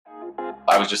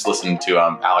I was just listening to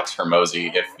Alex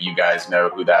Hermosi, if you guys know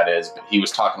who that is, but he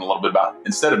was talking a little bit about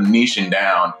instead of niching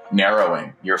down,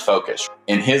 narrowing your focus.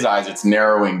 In his eyes, it's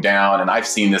narrowing down, and I've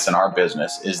seen this in our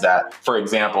business, is that, for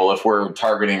example, if we're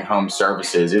targeting home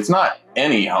services, it's not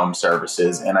any home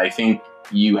services, and I think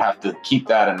you have to keep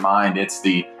that in mind. It's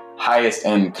the highest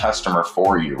end customer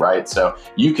for you, right? So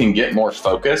you can get more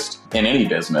focused in any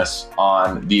business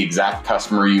on the exact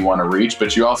customer you want to reach,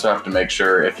 but you also have to make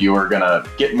sure if you are going to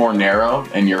get more narrow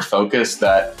in your focus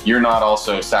that you're not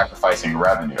also sacrificing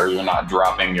revenue or you're not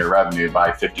dropping your revenue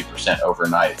by 50%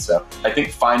 overnight. So I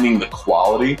think finding the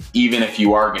quality, even if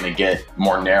you are going to get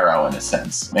more narrow in a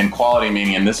sense, and quality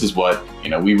meaning, and this is what,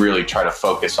 we really try to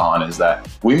focus on, is that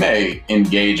we may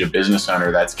engage a business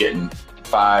owner that's getting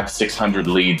 500-600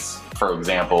 leads, for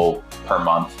example, per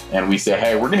month. And we say,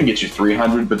 hey, we're going to get you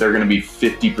 300, but they're going to be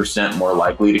 50% more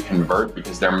likely to convert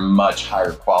because they're much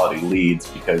higher quality leads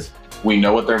because we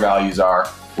know what their values are,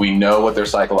 we know what their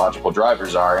psychological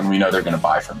drivers are, and we know they're going to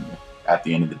buy from you at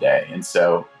the end of the day. And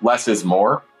so less is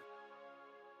more.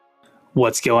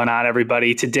 What's going on,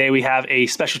 everybody? Today we have a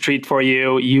special treat for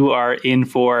you. You are in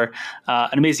for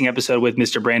an amazing episode with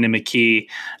Mr. Brandon McKee.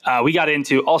 We got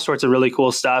into all sorts of really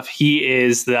cool stuff. He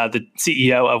is the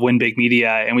CEO of Win Big Media,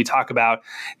 and we talk about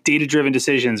data-driven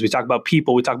decisions. We talk about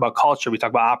people. We talk about culture. We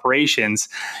talk about operations.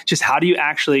 Just how do you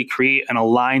actually create an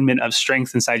alignment of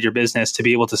strength inside your business to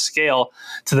be able to scale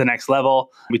to the next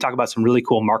level? We talk about some really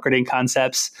cool marketing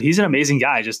concepts. He's an amazing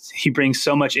guy. He brings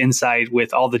so much insight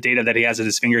with all the data that he has at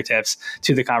his fingertips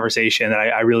to the conversation that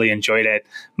I really enjoyed it.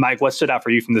 Mike, what stood out for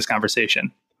you from this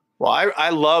conversation? Well, I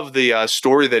love the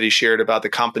story that he shared about the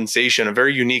compensation, a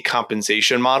very unique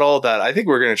compensation model that I think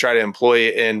we're going to try to employ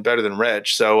in Better Than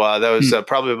Rich. So that was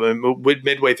probably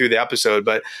midway through the episode,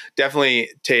 but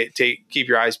definitely keep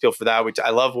your eyes peeled for that.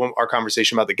 I love our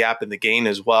conversation about the gap and the gain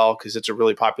as well, because it's a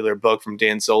really popular book from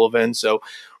Dan Sullivan. So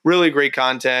really great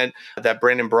content that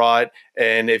Brandon brought.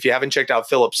 And if you haven't checked out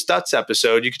Philip Stutz'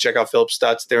 episode, you can check out Philip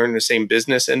Stutz. They're in the same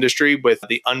business industry with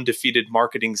the undefeated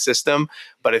marketing system.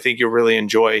 But I think you'll really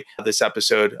enjoy this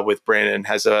episode with Brandon.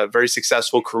 Has a very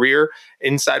successful career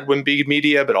inside Win Big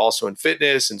Media, but also in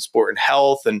fitness and sport and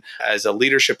health, and as a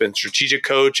leadership and strategic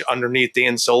coach underneath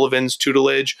Dan Sullivan's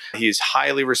tutelage. He is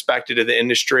highly respected in the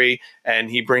industry,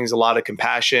 and he brings a lot of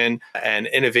compassion and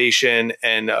innovation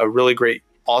and a really great,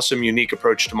 awesome, unique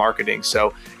approach to marketing.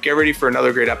 So get ready for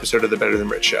another great episode of the Better Than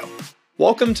Rich Show.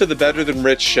 Welcome to the Better Than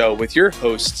Rich Show with your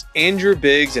hosts, Andrew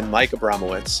Biggs and Mike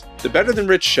Abramowitz. The Better Than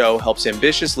Rich Show helps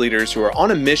ambitious leaders who are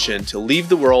on a mission to leave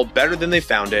the world better than they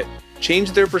found it,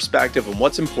 change their perspective on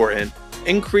what's important,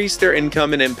 increase their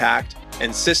income and impact,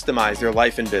 and systemize their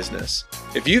life and business.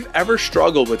 If you've ever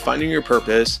struggled with finding your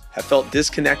purpose, have felt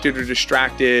disconnected or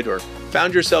distracted, or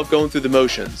found yourself going through the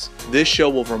motions, this show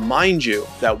will remind you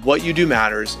that what you do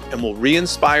matters and will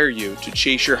re-inspire you to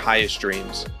chase your highest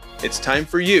dreams. It's time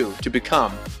for you to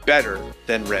become better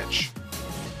than rich.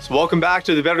 So welcome back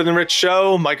to the Better Than Rich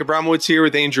Show. Mike Abramowitz here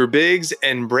with Andrew Biggs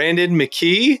and Brandon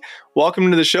McKee. Welcome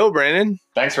to the show, Brandon.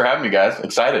 Thanks for having me, guys.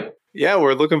 Excited. Yeah,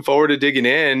 we're looking forward to digging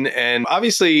in. And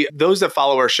obviously, those that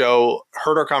follow our show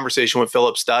heard our conversation with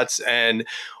Philip Stutz and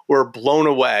were blown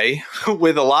away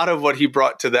with a lot of what he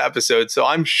brought to the episode. So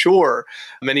I'm sure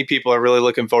many people are really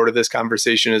looking forward to this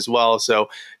conversation as well. So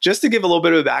just to give a little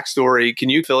bit of a backstory, can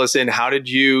you fill us in? How did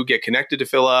you get connected to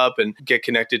Philip and get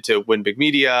connected to Win Big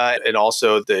Media and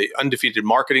also the undefeated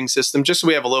marketing system, just so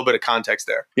we have a little bit of context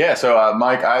there? Yeah. So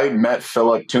Mike, I met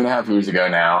Philip 2.5 years ago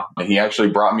now, and he actually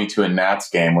brought me to a Nats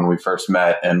game when we first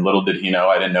met. And little did he know,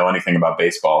 I didn't know anything about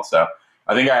baseball. So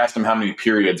I think I asked him how many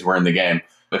periods were in the game,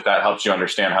 if that helps you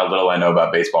understand how little I know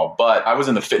about baseball. But I was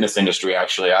in the fitness industry,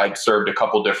 actually. I served a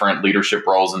couple different leadership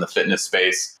roles in the fitness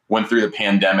space, went through the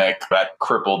pandemic that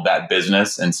crippled that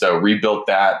business. And so rebuilt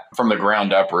that from the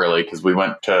ground up, really, because we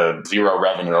went to zero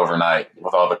revenue overnight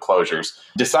with all the closures.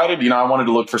 Decided, I wanted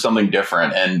to look for something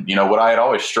different. And, what I had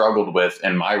always struggled with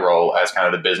in my role as kind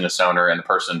of the business owner and the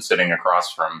person sitting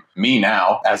across from me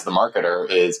now as the marketer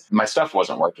is my stuff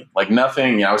wasn't working. Like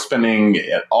nothing, I was spending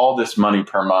all this money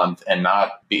per month and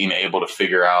not being able to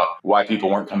figure out why people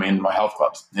weren't coming into my health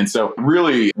clubs. And so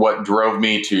really what drove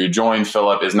me to join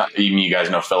Philip is not, even you guys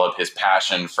know Philip, his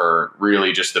passion for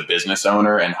really just the business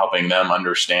owner and helping them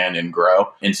understand and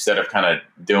grow instead of kind of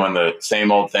doing the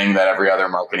same old thing that every other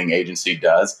marketing agency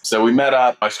does. So we met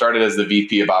up. I started as the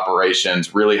VP of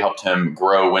operations, really helped him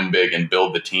grow Win Big and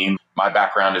build the team. My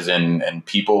background is in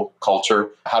people, culture,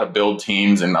 how to build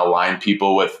teams and align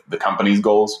people with the company's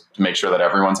goals to make sure that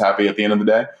everyone's happy at the end of the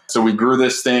day. So we grew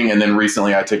this thing. And then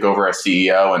recently I took over as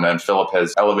CEO, and then Philip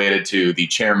has elevated to the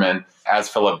chairman, as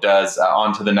Philip does,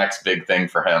 on to the next big thing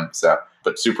for him. So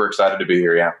but super excited to be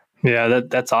here. Yeah. Yeah,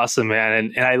 that's awesome,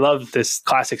 man. And I love this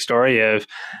classic story of,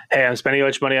 hey, I'm spending a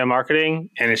bunch of money on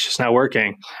marketing and it's just not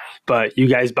working. But you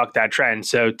guys bucked that trend.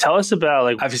 So tell us about,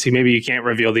 like, obviously maybe you can't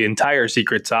reveal the entire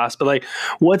secret sauce, but like,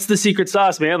 what's the secret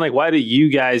sauce, man? Like, why do you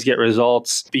guys get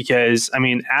results? Because I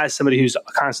mean, as somebody who's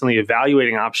constantly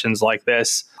evaluating options like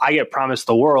this, I get promised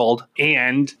the world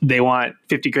and they want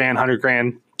 50 grand, 100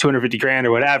 grand, 250 grand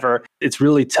or whatever. It's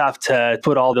really tough to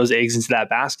put all those eggs into that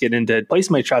basket and to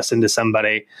place my trust into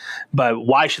somebody. But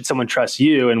why should someone trust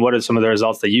you? And what are some of the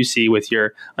results that you see with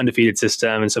your undefeated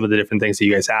system and some of the different things that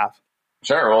you guys have?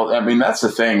 Sure. Well, I mean, that's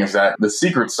the thing, is that the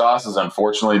secret sauce is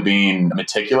unfortunately being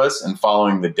meticulous and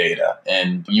following the data.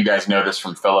 And you guys know this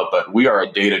from Philip, but we are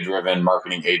a data-driven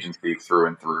marketing agency through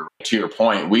and through. To your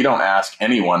point, we don't ask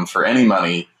anyone for any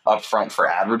money upfront for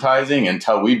advertising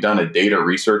until we've done a data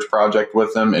research project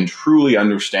with them and truly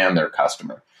understand their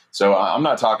customer. So I'm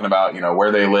not talking about,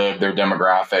 where they live, their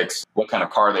demographics, what kind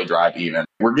of car they drive even.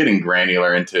 We're getting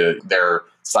granular into their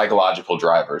psychological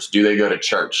drivers. Do they go to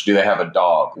church? Do they have a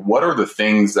dog? What are the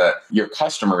things that your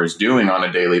customer is doing on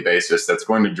a daily basis that's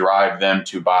going to drive them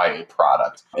to buy a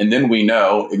product? And then we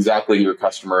know exactly who your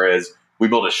customer is. We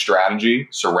build a strategy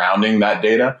surrounding that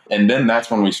data. And then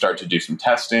that's when we start to do some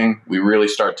testing. We really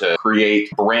start to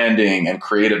create branding and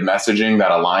creative messaging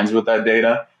that aligns with that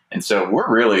data. And so we're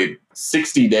really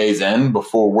 60 days in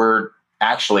before we're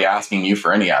actually asking you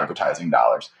for any advertising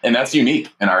dollars. And that's unique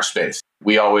in our space.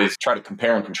 We always try to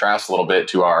compare and contrast a little bit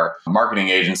to our marketing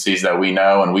agencies that we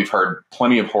know. And we've heard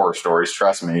plenty of horror stories,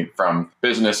 trust me, from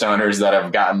business owners that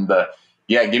have gotten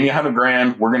yeah, give me 100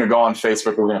 grand. We're going to go on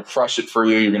Facebook. We're going to crush it for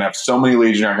you. You're going to have so many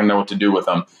leads, you're not going to know what to do with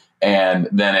them. And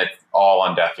then it's all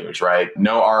on deaf ears, right?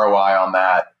 No ROI on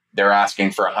that. They're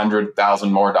asking for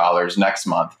 $100,000 more next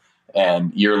month,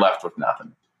 and you're left with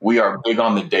nothing. We are big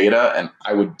on the data, and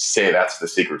I would say that's the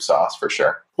secret sauce for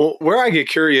sure. Well, where I get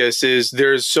curious is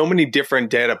there's so many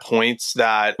different data points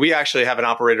that we actually have an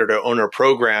operator to owner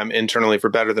program internally for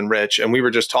Better Than Rich. And we were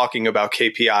just talking about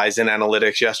KPIs and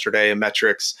analytics yesterday and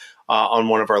metrics on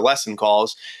one of our lesson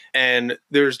calls. And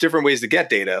there's different ways to get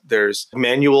data. There's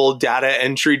manual data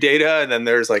entry data, and then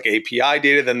there's like API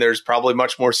data. Then there's probably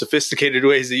much more sophisticated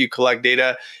ways that you collect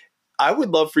data. I would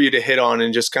love for you to hit on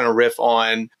and just kind of riff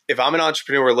on, if I'm an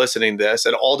entrepreneur listening to this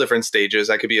at all different stages,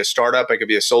 I could be a startup, I could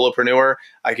be a solopreneur,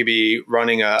 I could be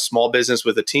running a small business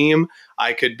with a team,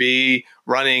 I could be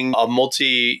running a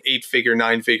multi 8-figure,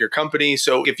 9-figure company.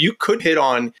 So if you could hit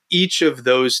on each of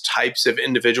those types of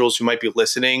individuals who might be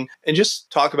listening and just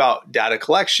talk about data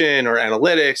collection or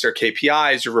analytics or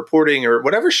KPIs or reporting or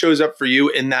whatever shows up for you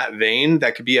in that vein,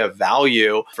 that could be a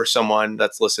value for someone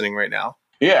that's listening right now.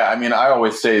 Yeah, I mean, I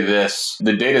always say this,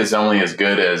 the data is only as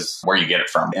good as where you get it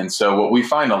from. And so what we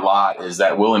find a lot is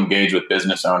that we'll engage with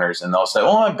business owners and they'll say,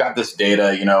 I've got this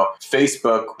data,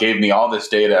 Facebook gave me all this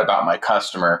data about my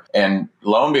customer. And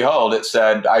lo and behold, it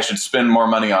said I should spend more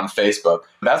money on Facebook.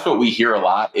 That's what we hear a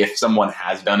lot. If someone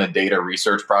has done a data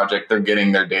research project, they're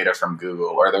getting their data from Google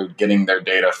or they're getting their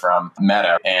data from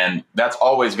Meta. And that's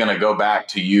always going to go back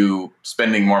to you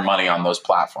spending more money on those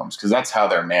platforms because that's how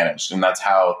they're managed and that's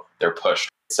how they're pushed.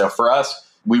 So for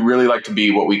us, we really like to be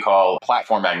what we call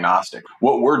platform agnostic.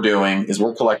 What we're doing is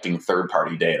we're collecting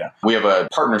third-party data. We have a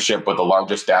partnership with the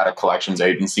largest data collections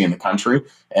agency in the country,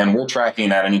 and we're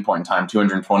tracking at any point in time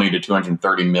 220 to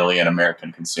 230 million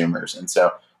American consumers. And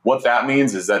so what that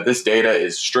means is that this data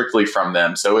is strictly from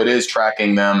them. So it is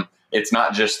tracking them. It's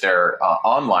not just their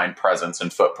online presence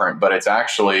and footprint, but it's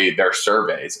actually their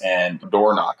surveys and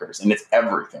door knockers, and it's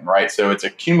everything, right? So it's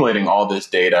accumulating all this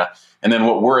data. And then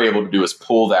what we're able to do is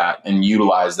pull that and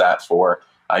utilize that for,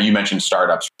 you mentioned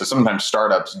startups. So sometimes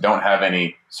startups don't have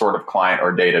any sort of client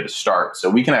or data to start. So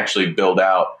we can actually build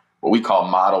out what we call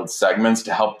modeled segments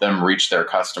to help them reach their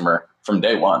customer from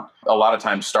day one. A lot of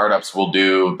times startups will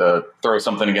do the throw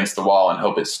something against the wall and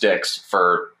hope it sticks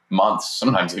for months,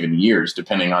 sometimes even years,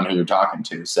 depending on who you're talking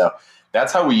to. So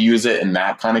that's how we use it in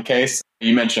that kind of case.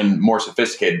 You mentioned more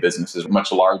sophisticated businesses,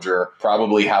 much larger,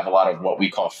 probably have a lot of what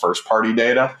we call first-party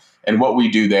data. And what we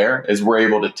do there is we're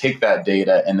able to take that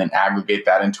data and then aggregate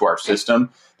that into our system.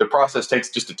 The process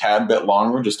takes just a tad bit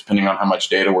longer, just depending on how much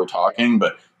data we're talking,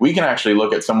 but we can actually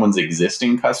look at someone's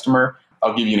existing customer.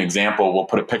 I'll give you an example. We'll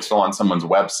put a pixel on someone's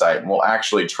website and we'll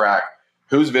actually track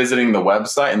who's visiting the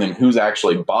website and then who's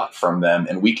actually bought from them,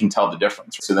 and we can tell the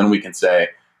difference. So then we can say,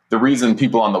 the reason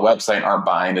people on the website aren't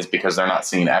buying is because they're not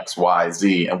seeing X, Y,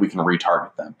 Z, and we can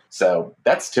retarget them. So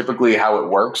that's typically how it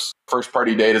works.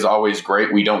 First-party data is always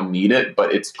great. We don't need it,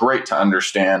 but it's great to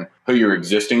understand who your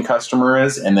existing customer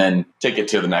is and then take it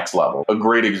to the next level. A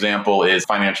great example is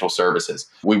financial services.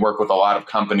 We work with a lot of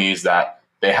companies that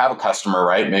they have a customer,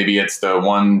 right? Maybe it's the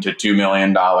 $1 to $2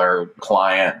 million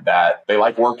client that they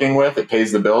like working with. It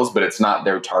pays the bills, but it's not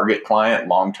their target client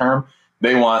long term.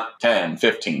 They want 10,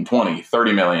 15, 20,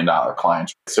 $30 million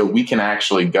clients. So we can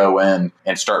actually go in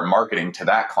and start marketing to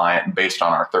that client based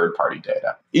on our third party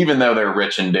data, even though they're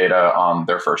rich in data on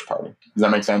their first party. Does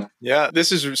that make sense? Yeah,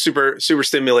 this is super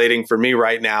stimulating for me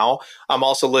right now. I'm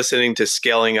also listening to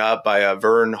Scaling Up by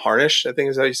Vern Harnish, I think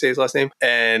is how you say his last name.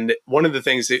 And one of the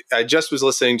things that I just was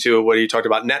listening to what he talked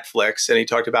about Netflix, and he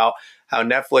talked about how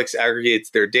Netflix aggregates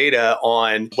their data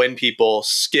on when people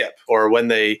skip or when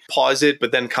they pause it,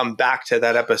 but then come back to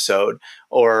that episode,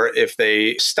 or if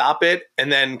they stop it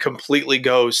and then completely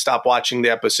go stop watching the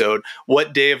episode,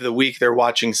 what day of the week they're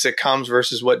watching sitcoms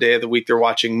versus what day of the week they're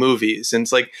watching movies. And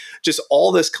it's like just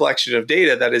all this collection of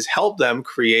data that has helped them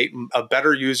create a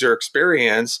better user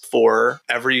experience for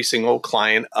every single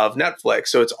client of Netflix.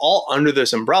 So it's all under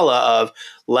this umbrella of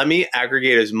let me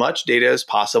aggregate as much data as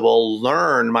possible,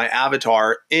 learn my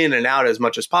avatar in and out as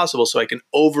much as possible so I can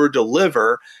over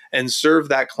deliver and serve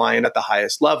that client at the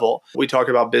highest level. We talk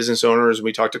about business owners,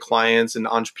 we talk to clients and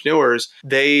entrepreneurs.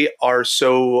 They are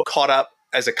so caught up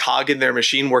as a cog in their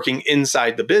machine working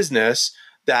inside the business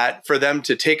that for them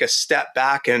to take a step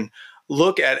back and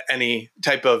look at any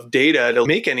type of data to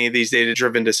make any of these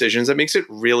data-driven decisions, that makes it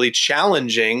really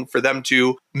challenging for them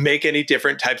to make any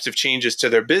different types of changes to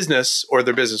their business or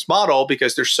their business model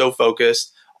because they're so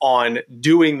focused on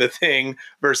doing the thing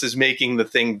versus making the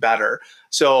thing better.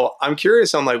 So I'm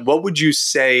curious on like, what would you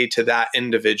say to that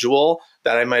individual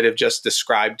that I might have just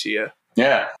described to you?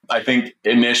 Yeah, I think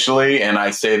initially, and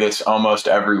I say this almost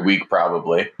every week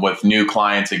probably, with new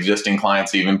clients, existing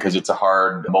clients even, because it's a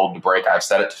hard mold to break. I've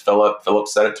said it to Philip. Philip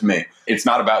said it to me. It's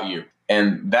not about you.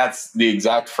 And that's the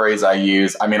exact phrase I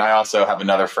use. I mean, I also have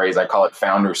another phrase. I call it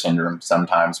founder syndrome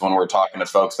sometimes when we're talking to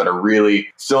folks that are really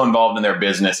still involved in their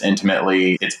business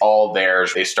intimately. It's all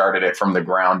theirs. They started it from the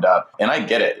ground up. And I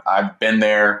get it. I've been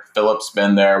there. Philip's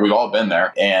been there. We've all been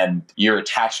there. And you're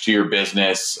attached to your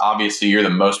business. Obviously, you're the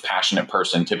most passionate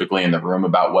person typically in the room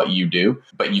about what you do.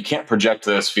 But you can't project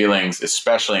those feelings,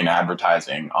 especially in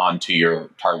advertising, onto your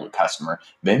target customer.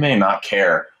 They may not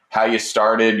care how you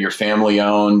started, your family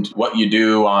owned, what you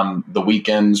do on the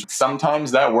weekends.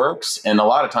 Sometimes that works. And a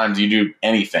lot of times you do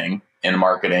anything in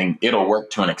marketing, it'll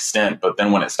work to an extent, but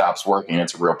then when it stops working,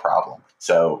 it's a real problem.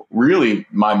 So really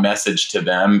my message to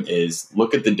them is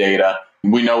look at the data.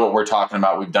 We know what we're talking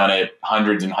about. We've done it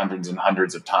hundreds and hundreds and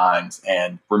hundreds of times,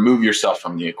 and remove yourself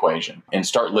from the equation and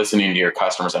start listening to your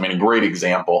customers. I mean, a great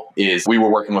example is we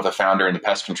were working with a founder in the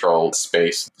pest control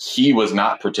space. He was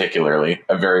not particularly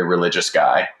a very religious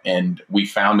guy. And we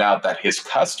found out that his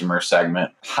customer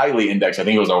segment highly indexed. I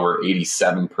think it was over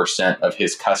 87% of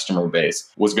his customer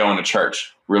base was going to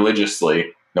church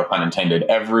religiously, no pun intended,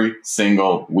 every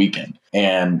single weekend.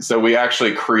 And so we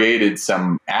actually created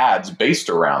some ads based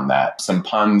around that, some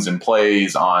puns and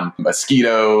plays on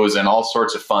mosquitoes and all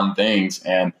sorts of fun things,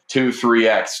 and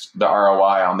 2-3x the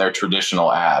ROI on their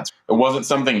traditional ads. It wasn't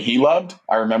something he loved.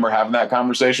 I remember having that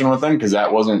conversation with him because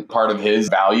that wasn't part of his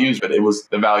values, but it was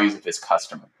the values of his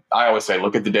customer. I always say,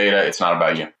 look at the data. It's not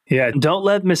about you. Yeah. Don't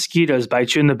let mosquitoes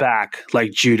bite you in the back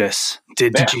like Judas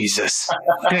did to Jesus.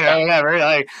 Whatever.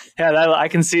 Like, I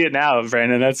can see it now,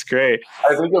 Brandon. That's great.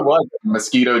 I think it was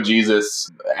Mosquito Jesus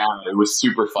ad. It was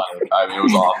super funny. I mean, it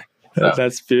was awesome. So.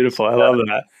 That's beautiful. I love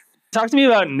that. Talk to me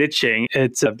about niching.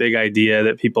 It's a big idea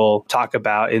that people talk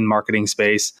about in marketing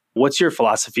space. What's your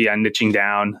philosophy on niching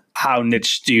down? How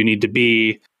niche do you need to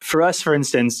be? For us, for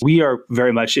instance, we are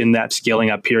very much in that scaling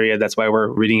up period. That's why we're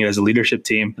reading it as a leadership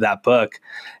team, that book.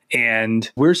 And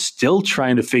we're still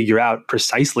trying to figure out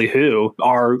precisely who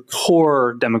our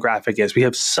core demographic is. We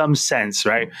have some sense,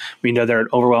 right? We know they're an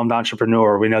overwhelmed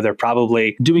entrepreneur. We know they're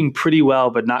probably doing pretty well,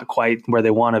 but not quite where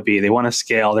they want to be. They want to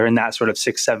scale. They're in that sort of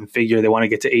 6-7 figure. They want to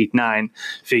get to 8-9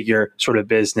 figure sort of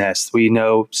business. We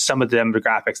know some of the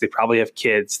demographics. They probably have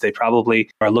kids. They probably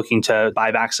are looking to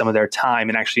buy back some of their time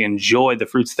and actually enjoy the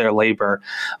fruits of their labor.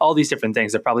 All these different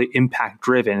things. They're probably impact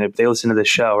driven if they listen to the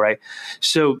show, right?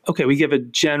 So, okay, we give a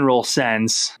general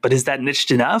sense, but is that niched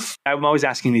enough? I'm always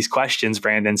asking these questions,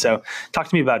 Brandon. So talk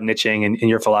to me about niching and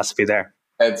your philosophy there.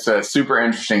 It's a super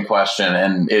interesting question,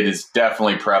 and it is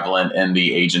definitely prevalent in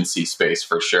the agency space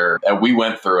for sure. And we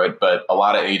went through it, but a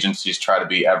lot of agencies try to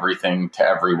be everything to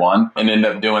everyone and end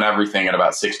up doing everything at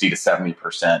about 60 to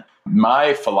 70%.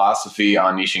 My philosophy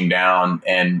on niching down,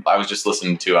 and I was just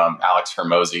listening to Alex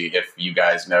Hermosi, if you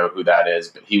guys know who that is,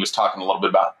 but he was talking a little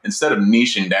bit about instead of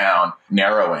niching down,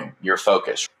 narrowing your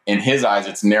focus. in his eyes,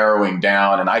 it's narrowing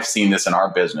down. And I've seen this in our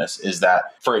business is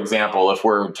that, for example, if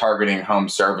we're targeting home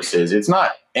services, it's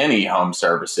not any home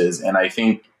services. And I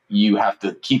think you have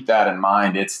to keep that in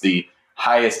mind. It's the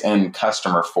highest end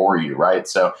customer for you, right?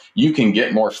 So you can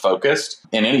get more focused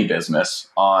in any business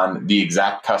on the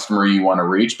exact customer you want to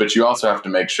reach, but you also have to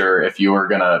make sure if you are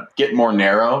going to get more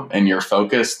narrow in your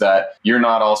focus that you're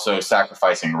not also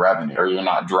sacrificing revenue or you're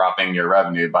not dropping your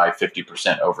revenue by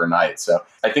 50% overnight. So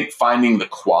I think finding the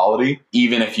quality,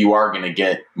 even if you are going to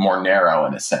get more narrow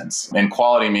in a sense, and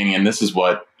quality meaning, and this is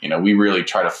what, we really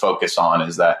try to focus on,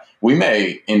 is that we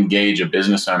may engage a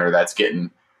business owner that's getting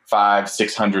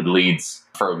 500-600 leads,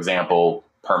 for example,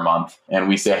 per month. And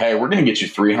we say, hey, we're going to get you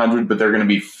 300, but they're going to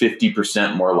be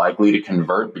 50% more likely to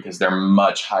convert because they're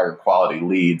much higher quality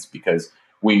leads because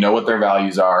we know what their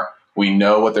values are. We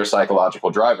know what their psychological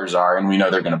drivers are, and we know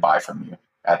they're going to buy from you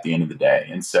at the end of the day.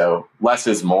 And so less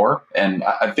is more. And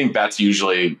I think that's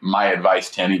usually my advice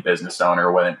to any business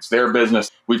owner when it's their business.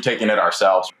 We've taken it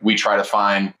ourselves. We try to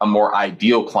find a more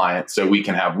ideal client so we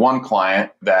can have one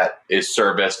client that is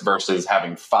serviced versus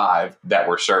having 5 that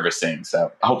we're servicing.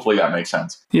 So hopefully that makes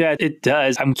sense. Yeah, it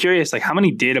does. I'm curious, how many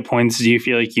data points do you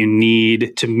feel like you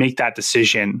need to make that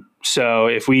decision? So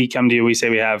if we come to you, we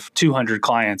say we have 200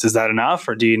 clients, is that enough?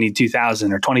 Or do you need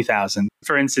 2,000 or 20,000?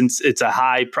 For instance, it's a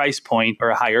high price point or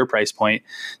a higher price point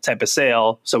type of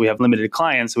sale. So we have limited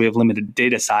clients, so we have limited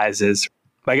data sizes.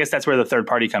 But I guess that's where the third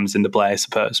party comes into play, I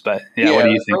suppose. But yeah, what do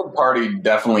you think? Third party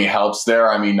definitely helps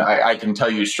there. I mean, I can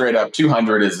tell you straight up,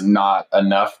 200 is not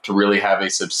enough to really have a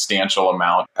substantial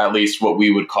amount, at least what we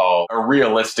would call a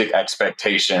realistic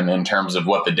expectation in terms of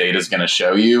what the data is going to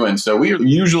show you. And so we're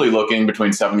usually looking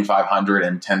between 7,500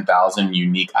 and 10,000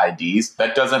 unique IDs.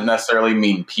 That doesn't necessarily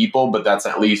mean people, but that's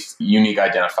at least unique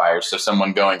identifiers. So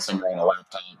someone going somewhere on a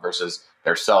laptop versus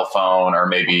their cell phone, or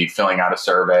maybe filling out a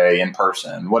survey in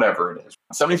person, whatever it is.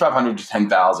 7,500 to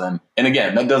 10,000. And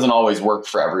again, that doesn't always work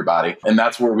for everybody. And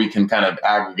that's where we can kind of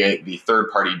aggregate the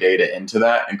third-party data into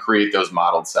that and create those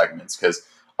modeled segments. Because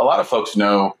a lot of folks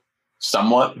know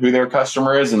somewhat who their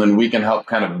customer is, and then we can help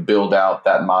kind of build out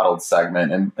that modeled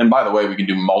segment. And by the way, we can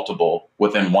do multiple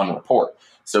within one report.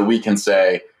 So we can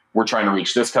say, we're trying to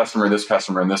reach this customer, and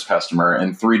this customer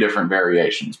in 3 different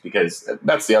variations, because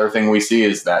that's the other thing we see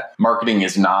is that marketing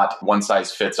is not one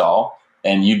size fits all.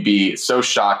 And you'd be so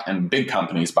shocked, and big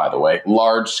companies, by the way,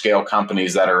 large scale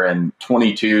companies that are in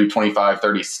 22, 25,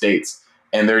 30 states,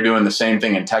 and they're doing the same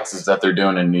thing in Texas that they're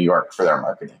doing in New York for their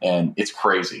marketing. And it's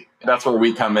crazy. That's where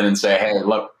we come in and say, hey,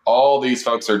 look, all these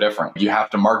folks are different. You have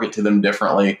to market to them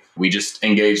differently. We just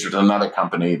engaged with another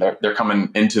company. They're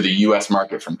coming into the US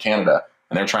market from Canada,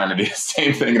 and they're trying to do the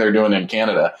same thing they're doing in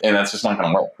Canada. And that's just not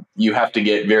going to work. You have to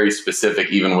get very specific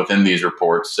even within these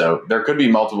reports. So there could be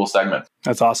multiple segments.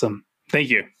 That's awesome. Thank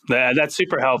you. That's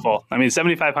super helpful. I mean,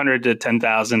 7,500 to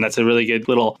 10,000, that's a really good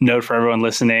little note for everyone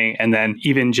listening. And then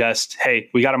even just, hey,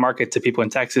 we got to market to people in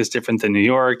Texas, different than New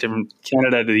York, different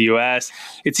Canada to the US.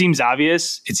 It seems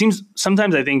obvious. It seems,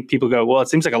 sometimes I think people go, well, it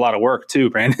seems like a lot of work too,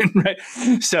 Brandon, right?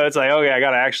 So it's like, okay, I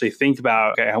got to actually think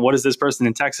about, okay, what does this person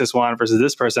in Texas want versus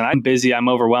this person? I'm busy, I'm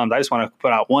overwhelmed. I just want to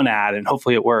put out one ad and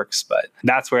hopefully it works. But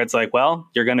that's where it's like, well,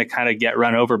 you're going to kind of get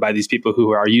run over by these people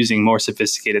who are using more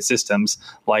sophisticated systems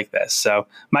like this. So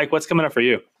Mike, what's coming up for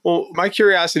you? Well, my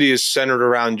curiosity is centered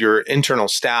around your internal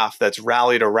staff that's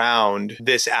rallied around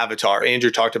this avatar. Andrew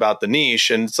talked about the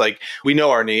niche, and it's like, we know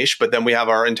our niche, but then we have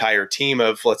our entire team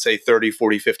of, let's say, 30,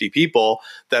 40, 50 people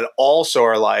that also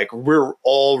are like, we're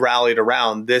all rallied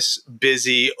around this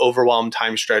busy, overwhelmed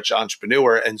time stretch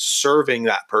entrepreneur and serving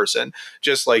that person.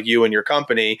 Just like you and your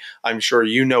company, I'm sure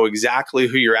you know exactly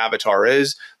who your avatar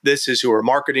is. This is who we're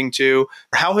marketing to.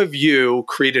 How have you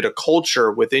created a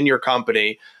culture within your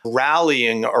company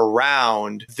rallying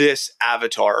around this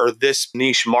avatar or this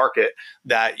niche market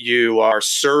that you are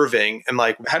serving? And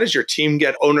like, how does your team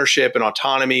get ownership and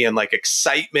autonomy and like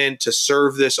excitement to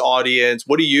serve this audience?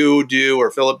 What do you do, or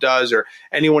Philip does, or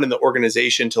anyone in the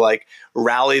organization to like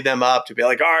rally them up to be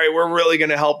like, all right, we're really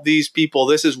going to help these people.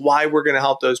 This is why we're going to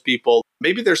help those people.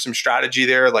 Maybe there's some strategy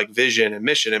there, like vision and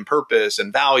mission and purpose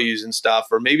and values and stuff,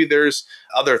 or maybe there's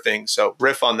other things. So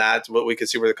riff on that, what we can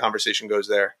see where the conversation goes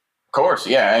there. Of course.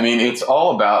 Yeah. I mean, it's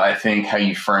all about, I think, how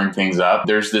you frame things up.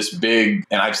 There's this big,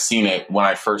 and I've seen it when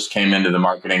I first came into the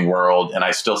marketing world, and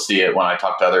I still see it when I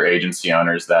talk to other agency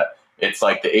owners, that it's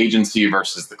like the agency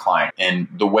versus the client. And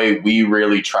the way we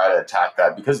really try to attack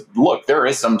that, because look, there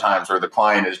is some times where the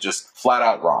client is just flat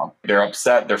out wrong. They're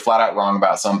upset. They're flat out wrong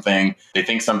about something. They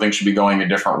think something should be going a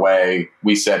different way.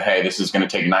 We said, hey, this is going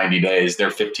to take 90 days.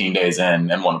 They're 15 days in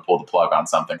and want to pull the plug on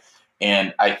something.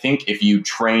 And I think if you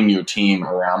train your team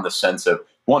around the sense of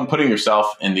one, putting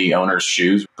yourself in the owner's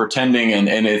shoes, pretending, and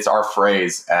it's our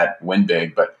phrase at Win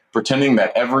Big, but pretending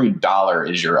that every dollar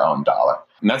is your own dollar.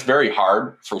 And that's very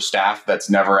hard for staff that's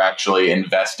never actually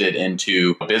invested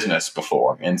into a business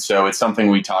before. And so it's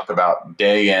something we talk about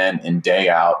day in and day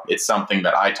out. It's something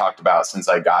that I talked about since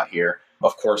I got here.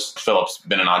 Of course, Philip's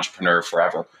been an entrepreneur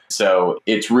forever. So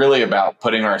it's really about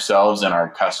putting ourselves in our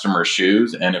customer's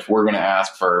shoes. And if we're going to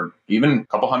ask for even a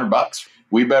couple $100,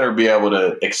 we better be able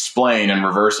to explain and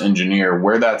reverse engineer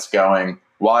where that's going,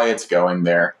 why it's going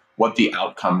there, what the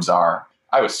outcomes are.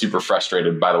 I was super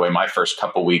frustrated, by the way, my first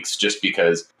couple weeks, just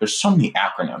because there's so many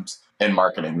acronyms in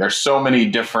marketing. There's so many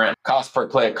different cost per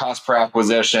click, cost per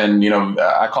acquisition,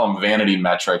 I call them vanity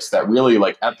metrics that really,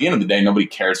 like, at the end of the day, nobody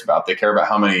cares about. They care about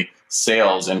how many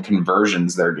sales and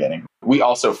conversions they're getting. We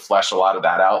also flesh a lot of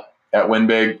that out at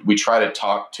WinBig. We try to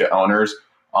talk to owners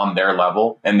on their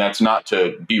level. And that's not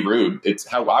to be rude. It's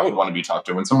how I would want to be talked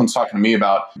to. When someone's talking to me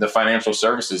about the financial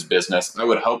services business, I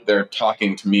would hope they're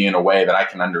talking to me in a way that I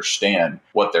can understand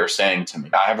what they're saying to me.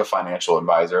 I have a financial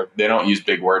advisor. They don't use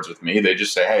big words with me. They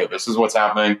just say, hey, this is what's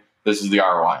happening. This is the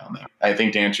ROI on that. I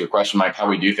think to answer your question, Mike, how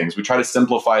we do things, we try to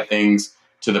simplify things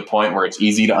to the point where it's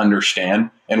easy to understand.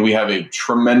 And we have a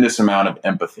tremendous amount of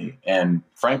empathy. And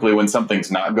frankly, when something's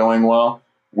not going well,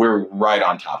 we're right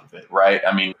on top of it, right?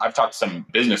 I mean, I've talked to some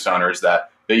business owners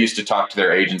that they used to talk to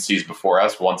their agencies before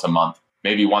us once a month,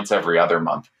 maybe once every other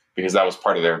month, because that was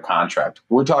part of their contract.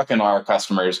 We're talking to our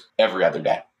customers every other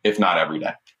day, if not every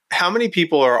day. How many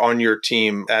people are on your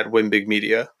team at WinBig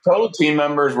Media? Total team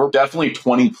members, we're definitely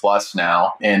 20 plus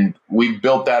now. And we've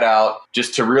built that out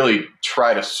just to really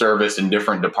try to service in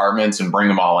different departments and bring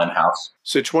them all in-house.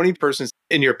 So 20 persons.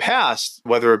 In your past,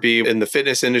 whether it be in the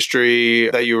fitness industry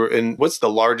that you were in, what's the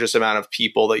largest amount of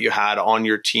people that you had on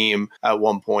your team at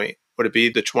one point? Would it be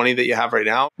the 20 that you have right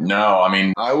now? No, I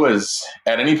mean, I was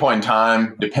at any point in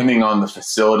time, depending on the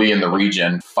facility and the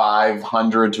region,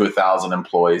 500 to 1,000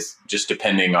 employees, just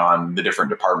depending on the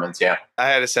different departments. Yeah. I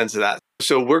had a sense of that.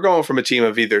 So we're going from a team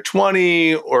of either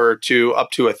 20 or to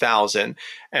up to 1,000.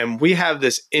 And we have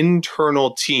this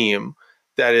internal team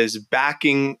that is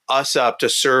backing us up to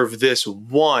serve this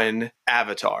one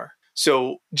avatar.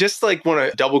 So just like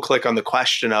want to double click on the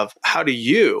question of how do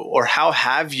you or how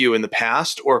have you in the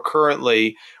past or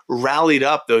currently rallied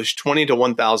up those 20 to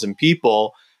 1,000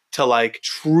 people to like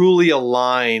truly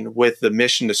align with the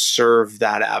mission to serve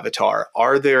that avatar?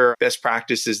 Are there best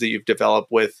practices that you've developed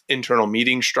with internal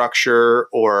meeting structure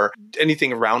or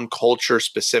anything around culture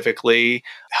specifically,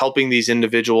 helping these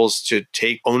individuals to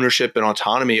take ownership and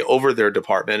autonomy over their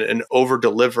department and over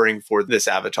delivering for this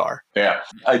avatar? Yeah,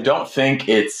 I don't think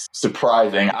it's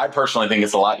surprising. I personally think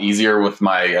it's a lot easier with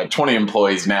my 20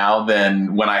 employees now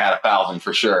than when I had 1,000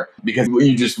 for sure, because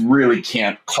you just really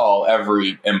can't call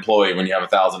every employee when you have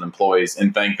 1,000 employees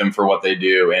and thank them for what they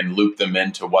do and loop them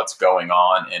into what's going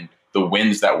on and the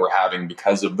wins that we're having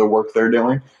because of the work they're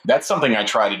doing. That's something I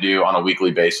try to do on a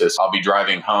weekly basis. I'll be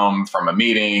driving home from a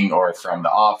meeting or from the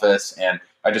office, and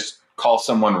I just call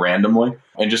someone randomly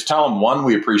and just tell them, one,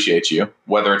 we appreciate you,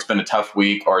 whether it's been a tough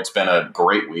week or it's been a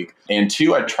great week. And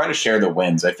two, I try to share the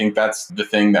wins. I think that's the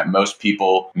thing that most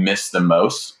people miss the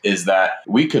most, is that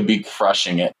we could be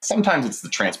crushing it. Sometimes it's the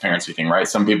transparency thing, right?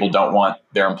 Some people don't want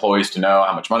their employees to know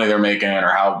how much money they're making or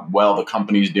how well the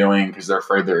company's doing because they're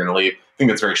afraid they're going to leave. I think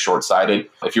that's very short-sighted.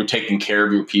 If you're taking care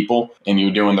of your people and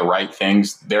you're doing the right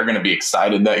things, they're going to be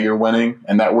excited that you're winning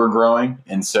and that we're growing.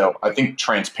 And so I think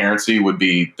transparency would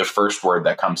be the first word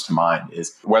that comes to mind,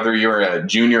 is whether you're a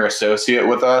junior associate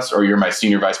with us or you're my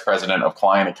senior vice president of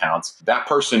client accounts, that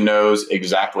person knows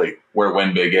exactly where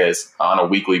WinBig is on a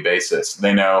weekly basis.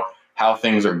 They know how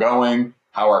things are going,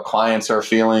 how our clients are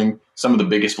feeling, some of the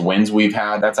biggest wins we've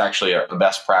had. That's actually a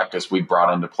best practice we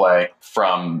brought into play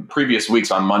from previous weeks.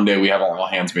 On Monday, we have our all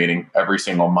hands meeting every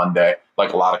single Monday,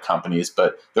 like a lot of companies.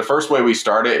 But the first way we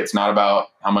start it, it's not about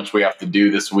how much we have to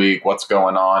do this week, what's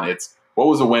going on. It's what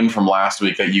was a win from last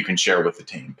week that you can share with the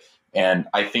team. And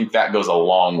I think that goes a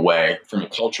long way from a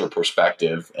culture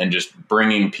perspective and just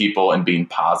bringing people and being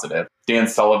positive. Dan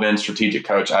Sullivan, strategic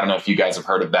coach. I don't know if you guys have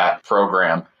heard of that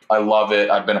program. I love it.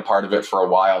 I've been a part of it for a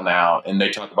while now. And they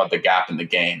talk about the gap in the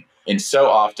game. And so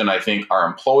often I think our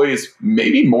employees,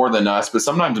 maybe more than us, but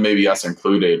sometimes maybe us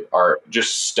included, are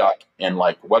just stuck in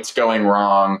like, what's going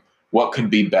wrong? What could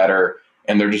be better?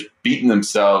 And they're just beating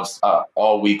themselves up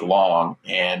all week long.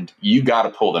 And you got to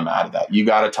pull them out of that. You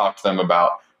got to talk to them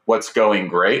about what's going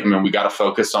great. I mean, we got to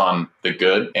focus on the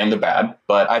good and the bad,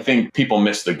 but I think people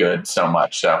miss the good so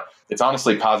much. So it's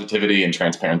honestly positivity and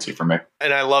transparency for me.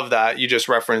 And I love that. You just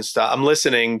referenced, I'm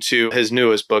listening to his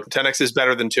newest book, 10X is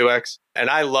Better Than 2X. And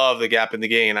I love the gap in the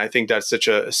gain. I think that's such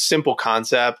a simple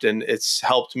concept. And it's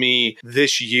helped me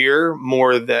this year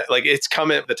more that like it's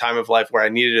come at the time of life where I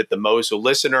needed it the most. So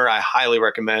listener, I highly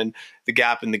recommend The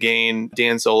Gap in the Gain,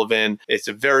 Dan Sullivan. It's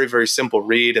a very, very simple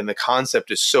read. And the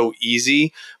concept is so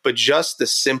easy, but just the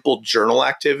simple journal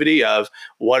activity of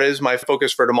what is my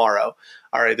focus for tomorrow?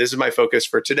 All right, this is my focus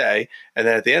for today. And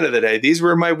then at the end of the day, these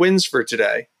were my wins for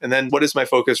today. And then what is my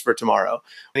focus for tomorrow?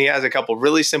 And he has a couple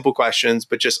really simple questions,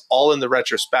 but just all in the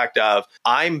retrospect of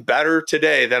I'm better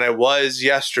today than I was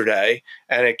yesterday.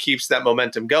 And it keeps that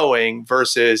momentum going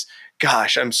versus,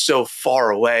 gosh, I'm so far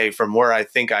away from where I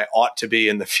think I ought to be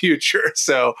in the future.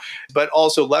 So, but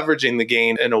also leveraging the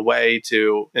gain in a way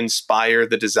to inspire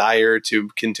the desire to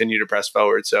continue to press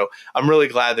forward. So I'm really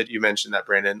glad that you mentioned that,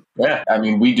 Brandon. Yeah. I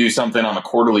mean, we do something on a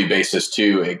quarterly basis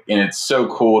too. And it's so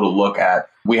cool to look at.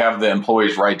 We have the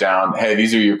employees write down, hey,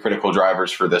 these are your critical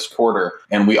drivers for this quarter.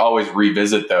 And we always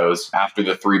revisit those after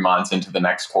the 3 months into the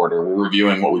next quarter. We're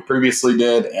reviewing what we previously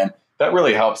did. And that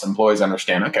really helps employees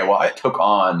understand, okay, well, I took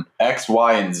on X,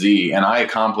 Y, and Z, and I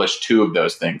accomplished 2 of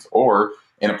those things. Or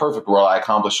in a perfect world, I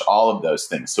accomplished all of those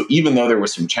things. So even though there were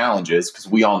some challenges, because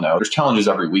we all know there's challenges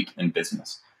every week in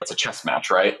business. It's a chess match,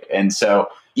 right? And so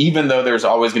even though there's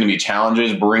always going to be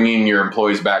challenges, bringing your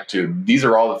employees back to these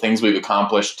are all the things we've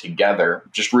accomplished together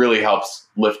just really helps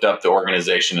lift up the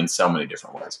organization in so many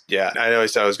different ways. Yeah, I know I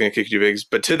said I was going to kick you bigs,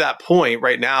 but to that point,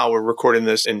 right now we're recording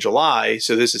this in July.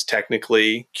 So this is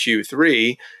technically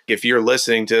Q3. If you're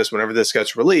listening to this, whenever this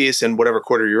gets released and whatever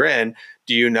quarter you're in,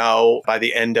 do you know by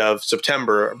the end of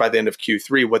September, by the end of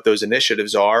Q3, what those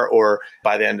initiatives are, or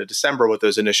by the end of December, what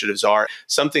those initiatives are?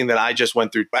 Something that I just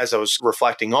went through as I was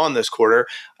reflecting on this quarter,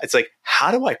 it's like,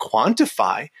 how do I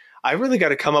quantify? I really got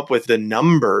to come up with the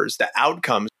numbers, the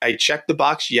outcomes. I checked the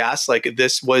box, yes, like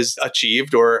this was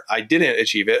achieved or I didn't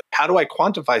achieve it. How do I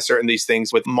quantify certain these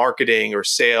things with marketing or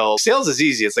sales? Sales is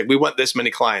easy. It's like, we want this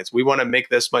many clients. We want to make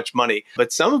this much money.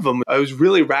 But some of them, I was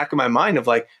really racking my mind of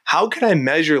like, how can I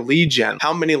measure lead gen?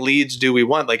 How many leads do we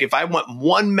want? Like if I want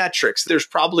one metrics, there's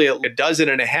probably a dozen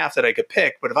and a half that I could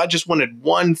pick. But if I just wanted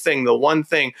one thing, the one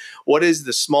thing, what is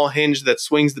the small hinge that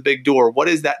swings the big door? What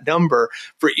is that number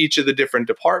for each of the different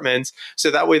departments? So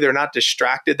that way they're not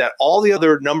distracted, that all the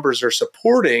other numbers are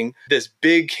supporting this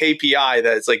big KPI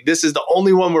that it's like, this is the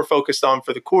only one we're focused on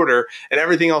for the quarter and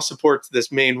everything else supports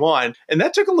this main one. And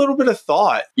that took a little bit of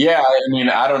thought. Yeah. I mean,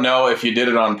 I don't know if you did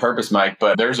it on purpose, Mike,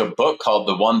 but there's a book called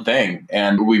The One Thing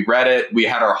and we read it. We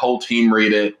had our whole team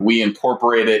read it. We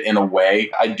incorporate it in a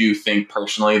way. I do think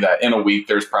personally that in a week,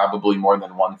 there's probably more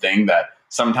than one thing that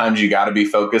sometimes you got to be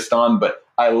focused on. But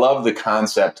I love the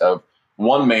concept of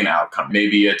one main outcome.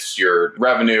 Maybe it's your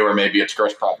revenue or maybe it's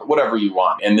gross profit, whatever you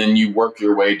want. And then you work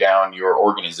your way down your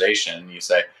organization and you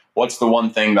say, what's the one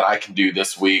thing that I can do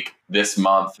this week, this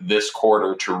month, this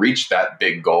quarter to reach that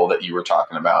big goal that you were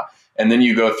talking about? And then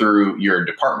you go through your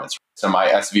departments. So my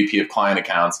SVP of client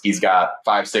accounts, he's got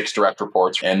 5, 6 direct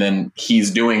reports, and then he's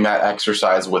doing that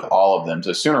exercise with all of them.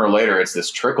 So sooner or later, it's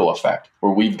this trickle effect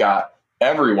where we've got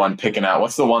everyone picking out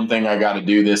what's the one thing I got to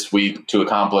do this week to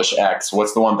accomplish X?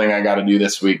 What's the one thing I got to do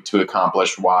this week to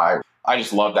accomplish Y? I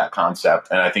just love that concept.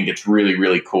 And I think it's really,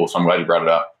 really cool. So I'm glad you brought it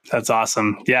up. That's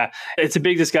awesome. Yeah. It's a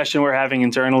big discussion we're having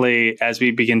internally as we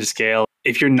begin to scale.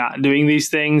 If you're not doing these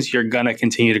things, you're going to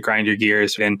continue to grind your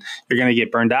gears and you're going to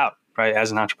get burned out, right,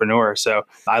 as an entrepreneur. So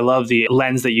I love the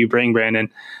lens that you bring,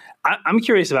 Brandon. I'm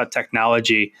curious about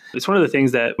technology. It's one of the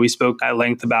things that we spoke at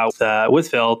length about with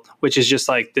Phil, which is just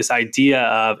like this idea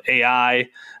of AI,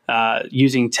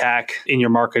 using tech in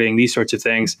your marketing, these sorts of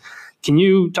things. Can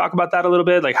you talk about that a little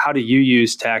bit? Like, how do you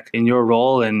use tech in your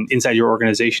role and inside your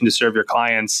organization to serve your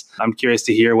clients? I'm curious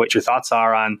to hear what your thoughts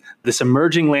are on this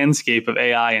emerging landscape of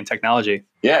AI and technology.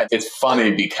 Yeah, it's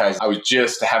funny because I was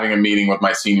just having a meeting with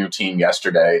my senior team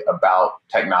yesterday about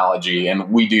technology,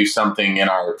 and we do something in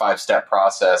our 5-step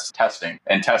process, testing.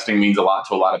 And testing means a lot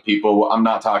to a lot of people. I'm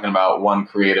not talking about one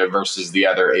creative versus the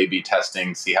other, A/B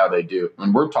testing, see how they do.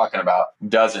 And we're talking about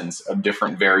dozens of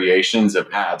different variations of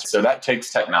ads. So that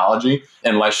takes technology,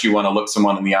 unless you want to look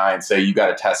someone in the eye and say, you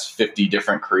got to test 50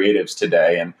 different creatives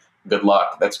today. And good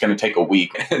luck. That's going to take a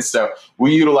week. And so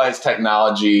we utilize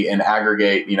technology and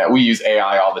aggregate, we use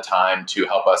AI all the time to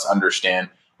help us understand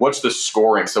what's the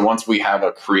scoring. So once we have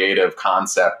a creative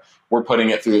concept, we're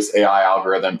putting it through this AI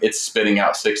algorithm. It's spitting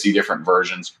out 60 different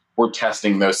versions. We're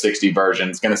testing those 60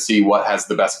 versions, going to see what has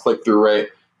the best click-through rate,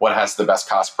 what has the best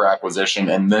cost per acquisition.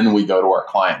 And then we go to our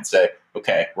client and say,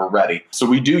 okay, we're ready. So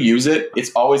we do use it.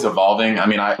 It's always evolving. I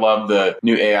mean, I love the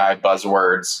new AI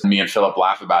buzzwords. Me and Philip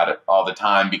laugh about it all the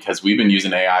time because we've been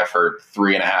using AI for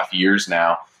 3.5 years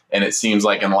now. And it seems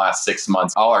like in the last 6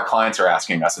 months, all our clients are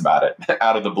asking us about it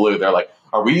out of the blue. They're like,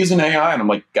 are we using AI? And I'm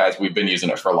like, guys, we've been using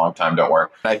it for a long time. Don't worry.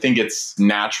 I think it's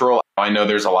natural. I know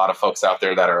there's a lot of folks out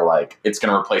there that are like, it's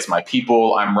going to replace my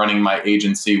people. I'm running my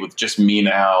agency with just me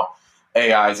now.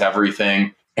 AI is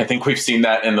everything. I think we've seen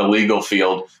that in the legal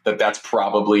field, that's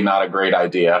probably not a great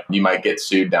idea. You might get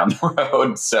sued down the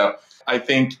road. So I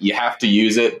think you have to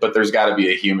use it, but there's got to be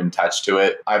a human touch to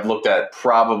it. I've looked at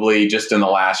probably just in the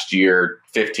last year,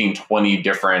 15, 20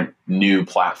 different new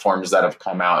platforms that have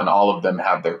come out, and all of them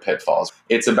have their pitfalls.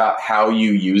 It's about how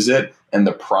you use it and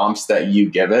the prompts that you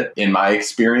give it. In my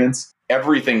experience,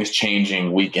 everything's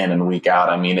changing week in and week out.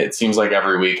 I mean, it seems like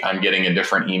every week I'm getting a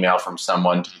different email from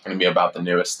someone talking to me about the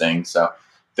newest thing. So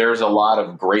there's a lot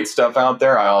of great stuff out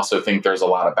there. I also think there's a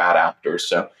lot of bad actors.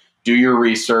 So do your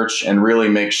research and really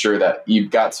make sure that you've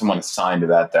got someone assigned to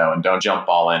that, though, and don't jump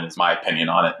all in, is my opinion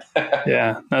on it.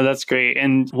 Yeah, no, that's great.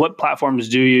 And what platforms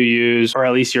do you use, or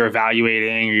at least you're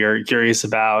evaluating or you're curious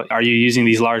about? Are you using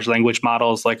these large language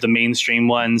models like the mainstream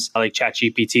ones, like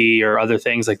ChatGPT or other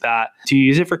things like that? Do you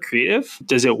use it for creative?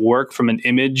 Does it work from an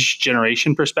image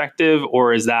generation perspective,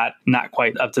 or is that not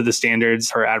quite up to the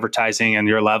standards for advertising and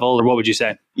your level? Or what would you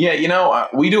say? Yeah,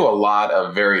 we do a lot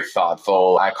of very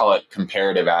thoughtful, I call it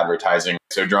comparative advertising.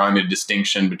 So drawing a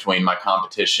distinction between my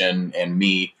competition and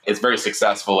me. It's very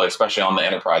successful, especially on the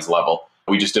enterprise level.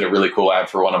 We just did a really cool ad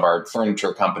for one of our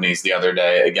furniture companies the other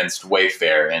day against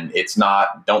Wayfair. And it's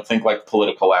not, don't think like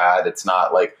political ad. It's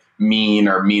not like mean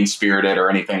or mean-spirited or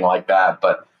anything like that.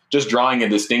 But just drawing a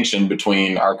distinction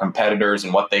between our competitors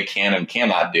and what they can and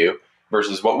cannot do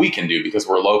versus what we can do, because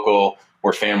we're local,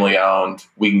 we're family owned,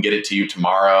 we can get it to you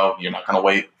tomorrow. You're not going to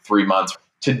wait 3 months.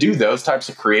 To do those types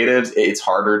of creatives, it's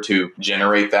harder to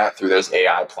generate that through those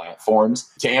AI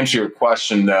platforms. To answer your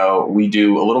question, though, we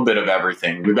do a little bit of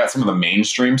everything. We've got some of the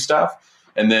mainstream stuff,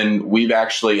 and then we've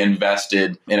actually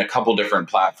invested in a couple different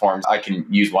platforms. I can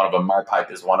use one of them.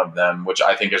 MarPipe is one of them, which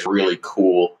I think is really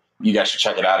cool. You guys should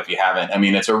check it out if you haven't. I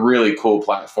mean, it's a really cool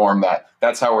platform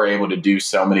that's how we're able to do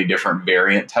so many different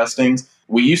variant testings.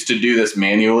 We used to do this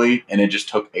manually, and it just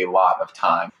took a lot of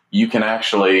time. You can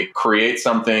actually create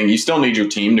something. You still need your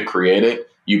team to create it.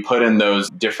 You put in those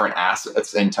different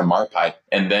assets into MarPipe,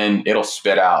 and then it'll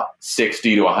spit out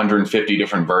 60 to 150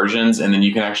 different versions. And then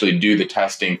you can actually do the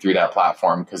testing through that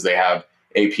platform because they have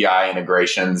API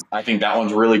integrations. I think that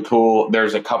one's really cool.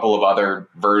 There's a couple of other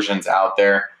versions out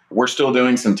there. We're still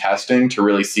doing some testing to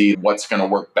really see what's going to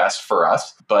work best for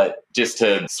us. But just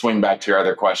to swing back to your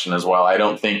other question as well, I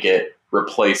don't think it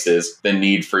replaces the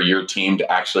need for your team to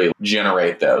actually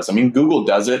generate those. I mean, Google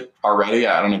does it already.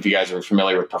 I don't know if you guys are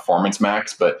familiar with Performance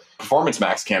Max, but Performance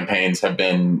Max campaigns have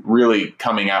been really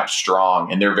coming out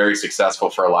strong, and they're very successful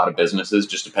for a lot of businesses,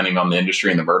 just depending on the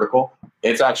industry and the vertical.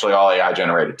 It's actually all AI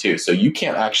generated too. So you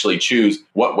can't actually choose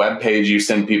what web page you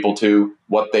send people to,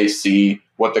 what they see,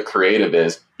 what the creative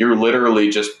is. You're literally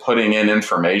just putting in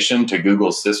information to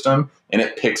Google's system, and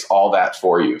it picks all that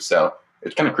for you. So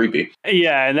it's kind of creepy.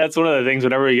 Yeah, and that's one of the things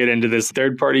whenever we get into this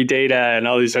third-party data and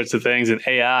all these sorts of things and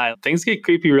AI, things get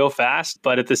creepy real fast.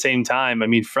 But at the same time, I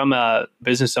mean, from a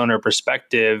business owner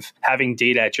perspective, having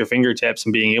data at your fingertips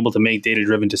and being able to make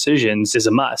data-driven decisions is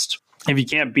a must. If you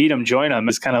can't beat them, join them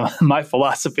is kind of my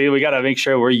philosophy. We got to make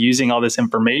sure we're using all this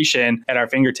information at our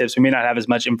fingertips. We may not have as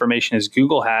much information as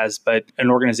Google has, but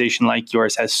an organization like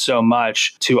yours has so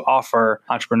much to offer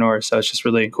entrepreneurs. So it's just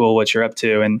really cool what you're up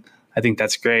to. And I think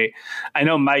that's great. I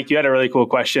know, Mike, you had a really cool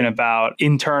question about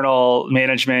internal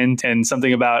management and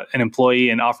something about an employee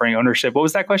and offering ownership. What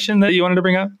was that question that you wanted to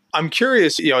bring up? I'm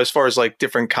curious, as far as like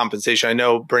different compensation, I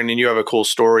know, Brandon, you have a cool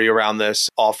story around this,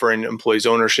 offering employees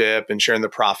ownership and sharing the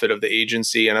profit of the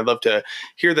agency. And I'd love to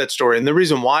hear that story. And the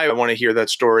reason why I want to hear that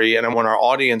story and I want our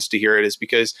audience to hear it is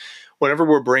because whenever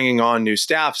we're bringing on new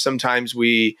staff, sometimes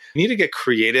we need to get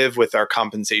creative with our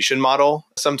compensation model.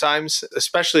 Sometimes,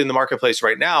 especially in the marketplace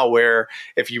right now, where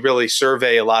if you really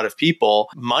survey a lot of people,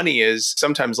 money is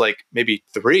sometimes like maybe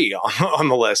 3 on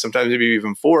the list, sometimes maybe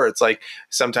even 4. It's like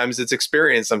sometimes it's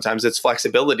experience, sometimes it's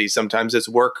flexibility, sometimes it's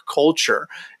work culture,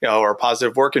 or a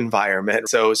positive work environment.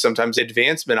 So sometimes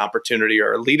advancement opportunity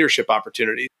or leadership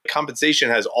opportunity. Compensation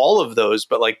has all of those,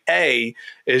 but like A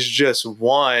is just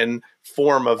one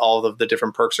form of all of the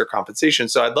different perks or compensation.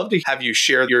 So I'd love to have you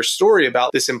share your story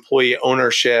about this employee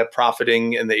ownership,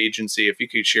 profiting in the agency. If you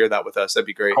could share that with us, that'd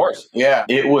be great. Of course. Yeah.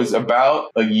 It was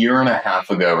about a year and a half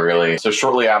ago, really. So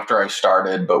shortly after I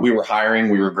started, but we were hiring,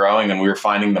 we were growing, and we were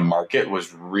finding the market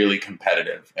was really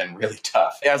competitive and really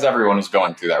tough, as everyone was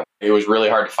going through that. It was really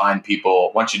hard to find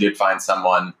people. Once you did find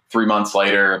someone, 3 months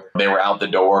later, they were out the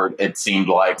door, it seemed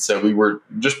like. So we were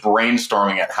just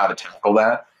brainstorming at how to tackle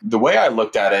that. The way I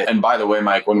looked at it, and by the way,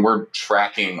 Mike, when we're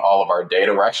tracking all of our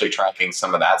data, we're actually tracking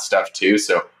some of that stuff too.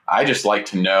 So I just like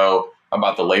to know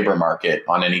about the labor market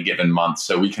on any given month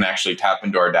so we can actually tap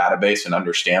into our database and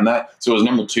understand that. So it was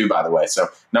number 2, by the way. So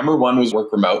number 1 was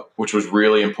work remote, which was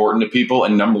really important to people.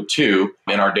 And number 2,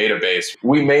 in our database,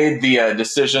 we made the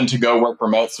decision to go work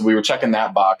remote. So we were checking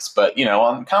that box. But,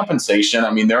 on compensation,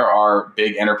 there are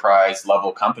big enterprise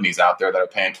level companies out there that are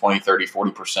paying 20, 30,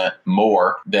 40%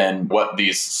 more than what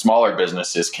these smaller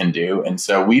businesses can do. And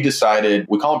so we decided,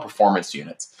 we call them performance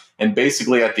units. And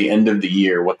basically at the end of the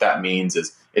year, what that means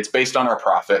is it's based on our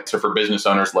profit. So for business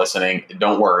owners listening,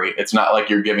 don't worry. It's not like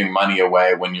you're giving money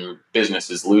away when your business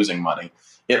is losing money.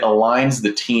 It aligns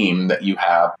the team that you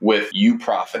have with you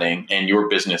profiting and your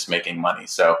business making money.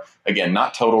 So again,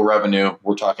 not total revenue.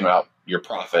 We're talking about your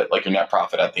profit, like your net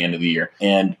profit at the end of the year.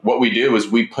 And what we do is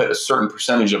we put a certain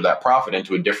percentage of that profit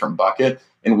into a different bucket,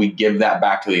 and we give that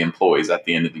back to the employees at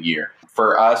the end of the year.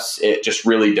 For us, it just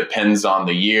really depends on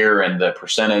the year and the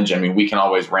percentage. We can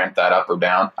always ramp that up or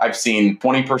down. I've seen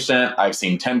 20%, I've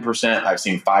seen 10%, I've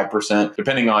seen 5%.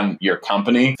 Depending on your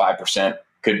company, 5%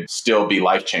 could still be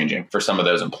life-changing for some of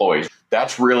those employees.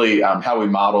 That's really how we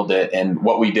modeled it. And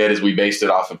what we did is we based it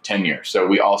off of tenure. So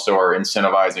we also are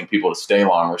incentivizing people to stay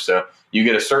longer. So you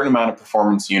get a certain amount of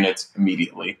performance units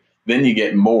immediately. Then you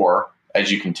get more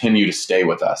as you continue to stay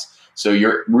with us. So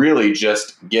you're really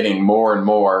just getting more and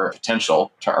more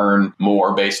potential to earn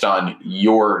more based on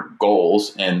your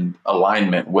goals and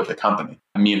alignment with the company.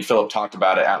 Me and Philip talked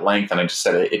about it at length, and I just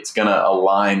said it's going to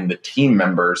align the team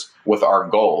members with our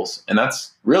goals. And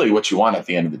that's really what you want at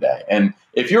the end of the day. And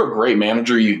if you're a great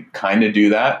manager, you kind of do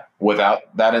that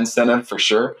without that incentive for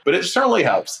sure. But it certainly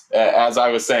helps. As I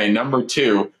was saying, number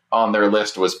 2 on their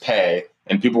list was pay.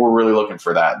 And people were really looking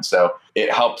for that. And so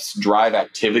it helps drive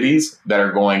activities that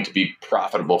are going to be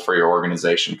profitable for your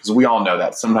organization. Because we all know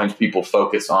that sometimes people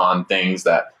focus on things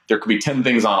that there could be 10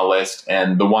 things on a list.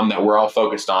 And the one that we're all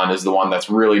focused on is the one that's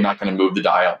really not going to move the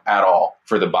dial at all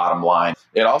for the bottom line.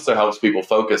 It also helps people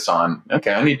focus on,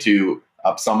 okay, I need to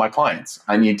upsell my clients.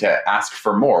 I need to ask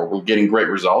for more. We're getting great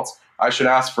results. I should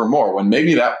ask for more when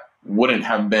maybe that wouldn't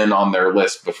have been on their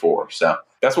list before. So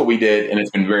that's what we did. And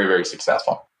it's been very, very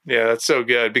successful. Yeah, that's so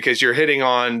good because you're hitting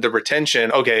on the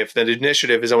retention. Okay, if the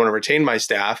initiative is I want to retain my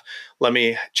staff, let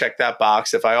me check that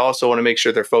box. If I also want to make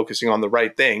sure they're focusing on the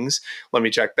right things, let me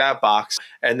check that box.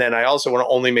 And then I also want to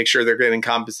only make sure they're getting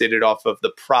compensated off of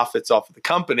the profits off of the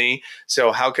company.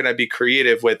 So how can I be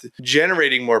creative with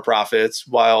generating more profits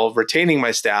while retaining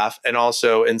my staff and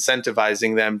also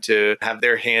incentivizing them to have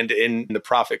their hand in the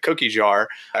profit cookie jar?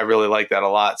 I really like that a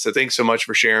lot. So thanks so much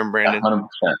for sharing, Brandon. 100%.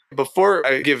 Before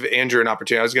I give Andrew an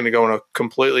opportunity, I was going to go in a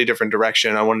completely different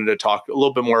direction. I wanted to talk a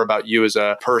little bit more about you as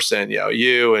a person,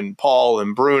 you and Paul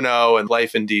and Bruno and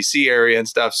life in DC area and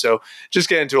stuff. So just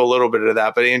get into a little bit of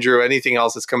that. But Andrew, anything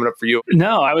else that's coming up for you?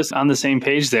 No, I was on the same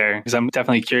page there because I'm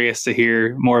definitely curious to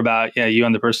hear more about you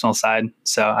on the personal side.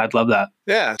 So I'd love that.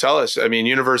 Yeah, tell us.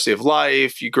 University of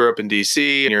Life, you grew up in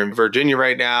DC and you're in Virginia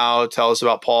right now. Tell us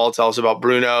about Paul. Tell us about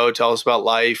Bruno. Tell us about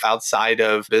life outside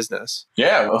of business.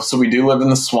 Yeah, so we do live in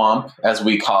the swamp, as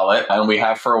we call it, and we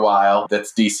have for a while.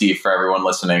 That's DC for everyone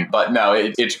listening. But no,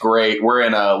 it's great. We're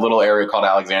in a little area called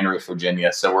Alexandria,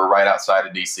 Virginia. So we're right outside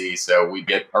of DC. So we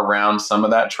get around some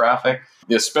of that traffic.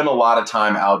 You spend a lot of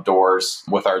time outdoors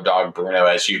with our dog, Bruno,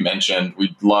 as you mentioned.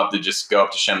 We'd love to just go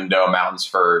up to Shenandoah Mountains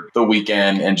for the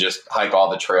weekend and just hike all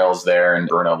the trails there. And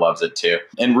Bruno loves it too.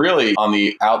 And really on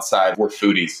the outside, we're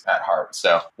foodies at heart.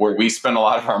 So where we spend a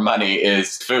lot of our money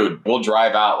is food. We'll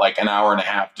drive out like an hour and a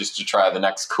half just to try the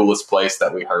next coolest place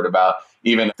that we heard about.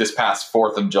 Even this past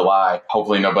 4th of July,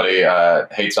 hopefully nobody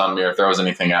hates on me or throws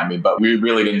anything at me, but we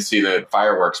really didn't see the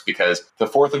fireworks because the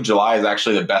 4th of July is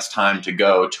actually the best time to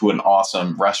go to an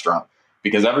awesome restaurant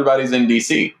because everybody's in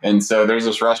DC. And so there's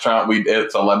this restaurant,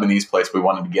 it's a Lebanese place we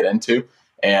wanted to get into.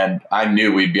 And I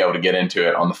knew we'd be able to get into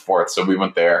it on the 4th. So we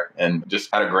went there and just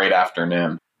had a great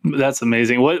afternoon. That's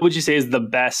amazing. What would you say is the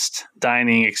best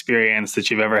dining experience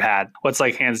that you've ever had? What's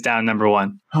like hands down number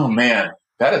 1? Oh, man.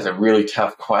 That is a really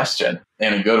tough question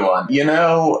and a good one.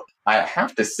 I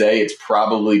have to say it's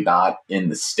probably not in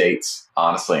the States,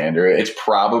 honestly, Andrew. It's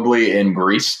probably in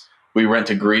Greece. We went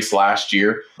to Greece last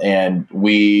year, and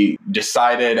we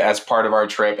decided as part of our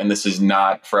trip, and this is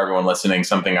not for everyone listening,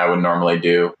 something I would normally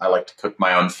do. I like to cook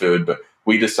my own food, but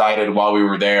we decided while we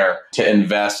were there to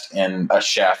invest in a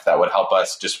chef that would help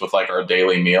us just with like our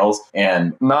daily meals,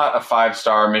 and not a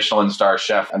 5-star Michelin star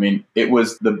chef. I mean, it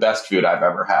was the best food I've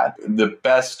ever had. The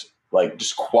best, like,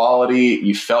 just quality.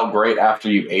 You felt great after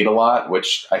you ate a lot,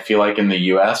 which I feel like in the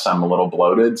US, I'm a little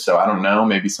bloated. So I don't know,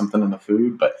 maybe something in the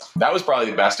food, but that was probably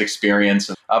the best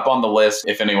experience. Up on the list,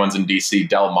 if anyone's in DC,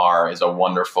 Del Mar is a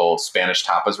wonderful Spanish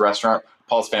tapas restaurant.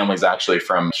 Paul's family is actually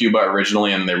from Cuba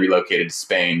originally, and they relocated to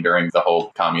Spain during the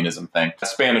whole communism thing.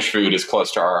 Spanish food is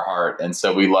close to our heart, and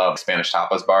so we love Spanish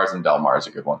tapas bars, and Del Mar is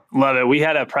a good one. Love it. We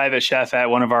had a private chef at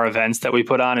one of our events that we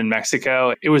put on in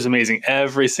Mexico. It was amazing.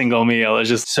 Every single meal is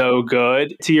just so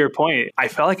good. To your point, I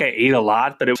felt like I ate a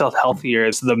lot, but it felt healthier.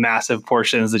 It's the massive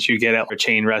portions that you get at a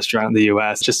chain restaurant in the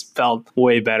US. Just felt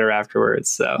way better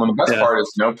afterwards. So, well, the best part is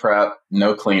no prep,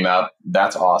 no cleanup.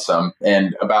 That's awesome.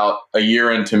 And about a year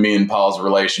into me and Paul's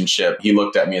relationship, he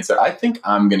looked at me and said, I think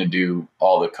I'm going to do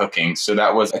all the cooking. So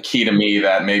that was a key to me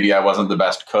that maybe I wasn't the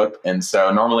best cook. And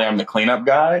so normally I'm the cleanup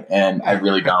guy, and I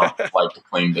really don't like to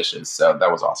clean dishes. So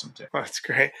that was awesome too. That's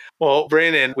great. Well,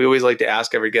 Brandon, we always like to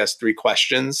ask every guest 3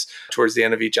 questions towards the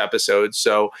end of each episode.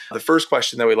 So the first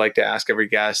question that we like to ask every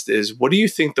guest is, what do you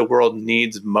think the world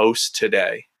needs most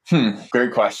today?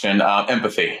 Great question.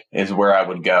 Empathy is where I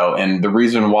would go. And the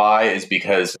reason why is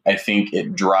because I think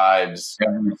it drives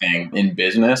everything in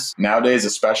business. Nowadays,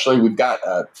 especially, we've got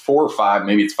 4 or 5,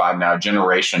 maybe it's 5 now,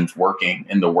 generations working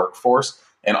in the workforce.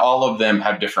 And all of them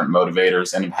have different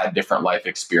motivators and have had different life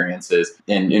experiences.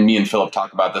 And me and Philip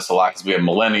talk about this a lot because we have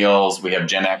millennials, we have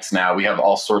Gen X now, we have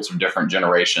all sorts of different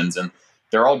generations. And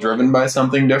they're all driven by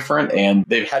something different, and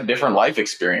they've had different life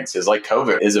experiences. Like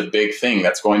COVID is a big thing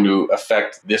that's going to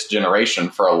affect this generation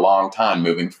for a long time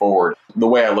moving forward. The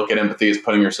way I look at empathy is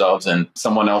putting yourselves in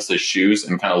someone else's shoes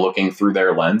and kind of looking through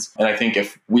their lens. And I think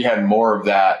if we had more of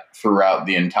that throughout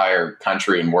the entire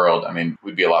country and world, I mean,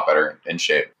 we'd be a lot better in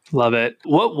shape. Love it.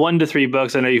 What 1 to 3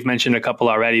 books, I know you've mentioned a couple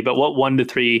already, but what 1 to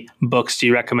 3 books do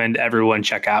you recommend everyone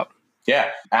check out?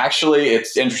 Yeah, actually,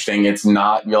 it's interesting. It's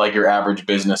not like your average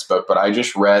business book, but I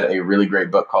just read a really great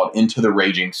book called Into the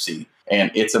Raging Sea. And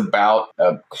it's about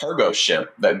a cargo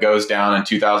ship that goes down in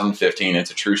 2015. It's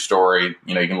a true story.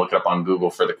 You know, you can look it up on Google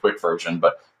for the quick version,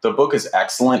 but the book is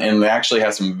excellent. And it actually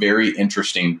has some very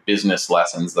interesting business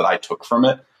lessons that I took from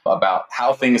it about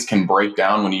how things can break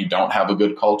down when you don't have a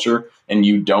good culture and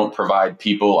you don't provide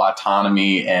people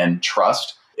autonomy and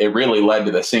trust. It really led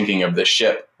to the sinking of the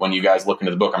ship. When you guys look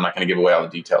into the book, I'm not going to give away all the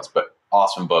details, but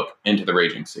awesome book, Into the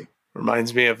Raging Sea.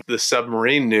 Reminds me of the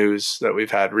submarine news that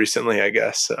we've had recently, I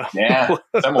guess. So. Yeah,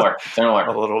 similar.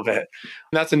 A little bit. And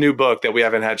that's a new book that we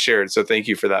haven't had shared. So thank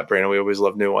you for that, Brandon. We always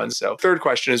love new ones. So third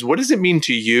question is, what does it mean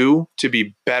to you to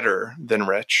be better than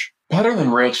rich? Better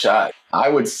than rich, I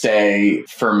would say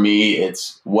for me,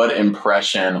 it's what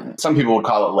impression, some people would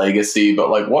call it legacy, but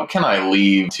like what can I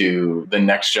leave to the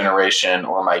next generation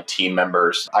or my team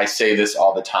members? I say this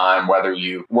all the time, whether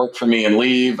you work for me and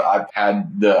leave, I've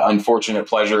had the unfortunate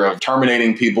pleasure of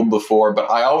terminating people before, but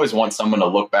I always want someone to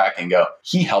look back and go,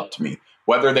 he helped me.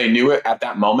 Whether they knew it at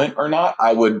that moment or not,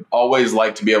 I would always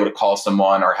like to be able to call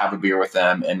someone or have a beer with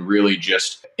them and really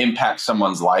just impact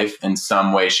someone's life in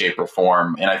some way, shape, or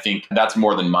form. And I think that's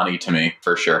more than money to me,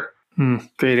 for sure.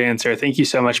 Great answer. Thank you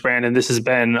so much, Brandon. This has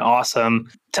been awesome.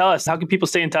 Tell us, how can people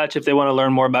stay in touch if they want to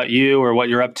learn more about you or what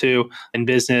you're up to in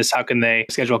business? How can they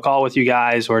schedule a call with you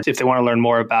guys, or if they want to learn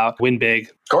more about Win Big?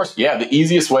 Of course. Yeah. The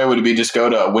easiest way would be just go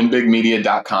to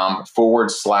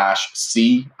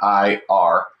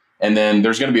winbigmedia.com/CIR. And then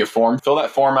there's going to be a form. Fill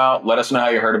that form out. Let us know how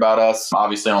you heard about us,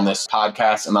 obviously on this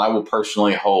podcast. And I will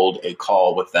personally hold a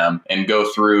call with them and go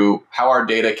through how our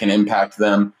data can impact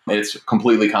them. It's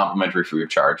completely complimentary for your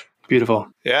charge. Beautiful.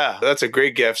 Yeah, that's a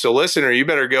great gift. So listener, you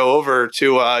better go over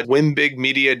to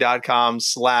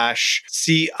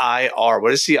winbigmedia.com/CIR.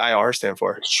 What does CIR stand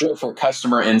for? It's short for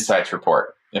Customer Insights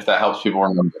Report, if that helps people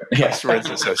remember. Customer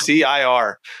Insights. So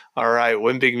CIR. All right,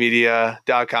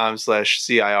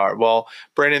 winbigmedia.com/CIR. Well,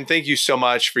 Brandon, thank you so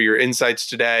much for your insights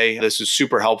today. This is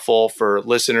super helpful for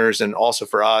listeners and also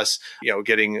for us,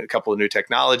 getting a couple of new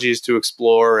technologies to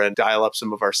explore and dial up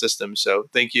some of our systems. So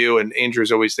thank you. And Andrew, as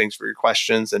always, thanks for your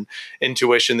questions and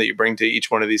intuition that you bring to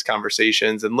each one of these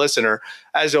conversations. And listener,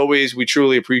 as always, we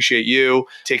truly appreciate you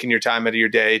taking your time out of your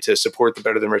day to support the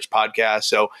Better Than Rich podcast.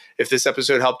 So if this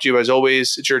episode helped you, as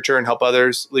always, it's your turn. Help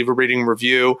others. Leave a rating,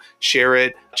 review, share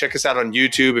it. Check us out on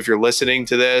YouTube. If you're listening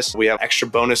to this, we have extra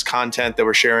bonus content that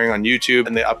we're sharing on YouTube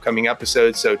in the upcoming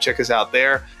episodes. So check us out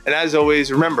there. And as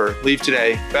always, remember, leave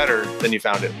today better than you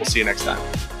found it. We'll see you next time.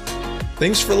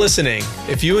 Thanks for listening.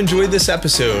 If you enjoyed this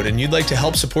episode and you'd like to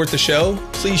help support the show,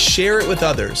 please share it with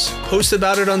others, post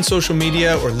about it on social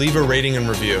media, or leave a rating and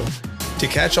review. To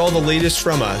catch all the latest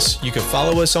from us, you can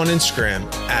follow us on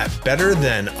Instagram at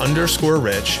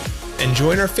betterthan_rich and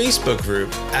join our Facebook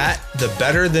group at the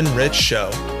Better Than Rich Show.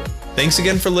 Thanks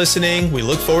again for listening. We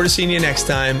look forward to seeing you next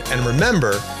time. And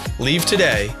remember, leave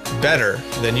today better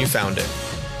than you found it.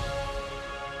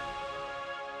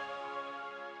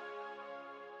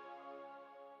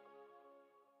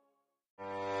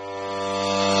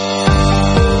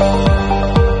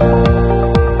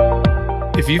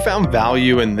 If you found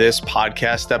value in this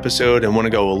podcast episode and want to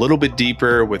go a little bit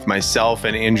deeper with myself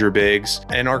and Andrew Biggs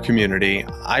and our community,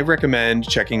 I recommend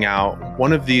checking out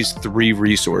one of these 3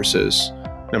 resources.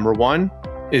 Number 1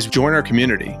 is join our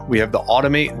community. We have the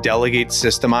Automate, Delegate,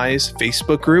 Systemize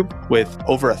Facebook group with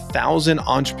over 1,000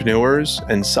 entrepreneurs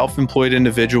and self-employed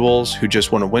individuals who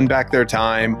just want to win back their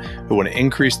time, who want to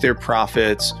increase their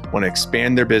profits, want to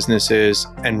expand their businesses,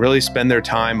 and really spend their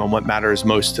time on what matters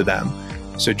most to them.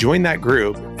 So join that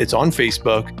group. It's on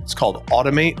Facebook. It's called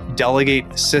Automate, Delegate,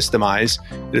 Systemize.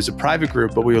 It is a private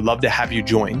group, but we would love to have you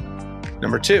join.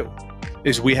 Number 2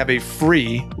 is we have a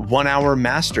free 1-hour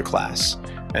masterclass.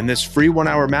 And this free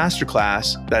 1-hour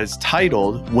masterclass that is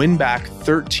titled Win Back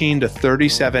 13 to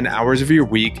 37 hours of your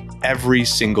week every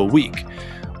single week.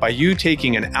 By you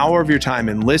taking an hour of your time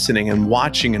and listening and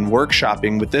watching and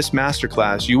workshopping with this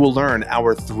masterclass, you will learn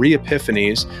our 3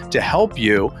 epiphanies to help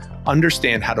you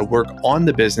understand how to work on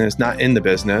the business, not in the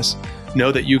business.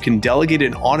 Know that you can delegate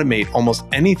and automate almost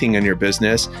anything in your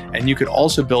business, and you could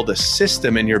also build a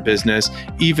system in your business,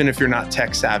 even if you're not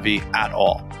tech savvy at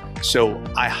all. So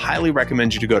I highly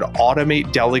recommend you to go to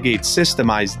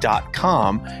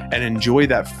automatedelegatesystemize.com and enjoy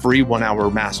that free 1-hour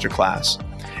masterclass.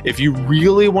 If you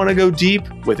really want to go deep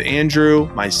with Andrew,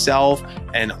 myself,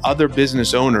 and other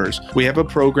business owners, we have a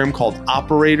program called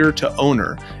Operator to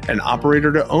Owner. And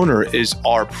Operator to Owner is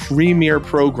our premier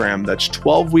program that's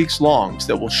 12 weeks long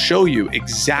that will show you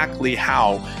exactly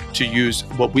how to use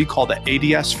what we call the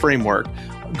ADS framework,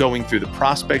 going through the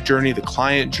prospect journey, the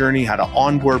client journey, how to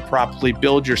onboard properly,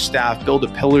 build your staff, build the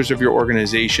pillars of your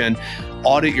organization,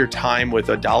 audit your time with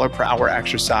a $1 per hour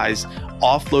exercise,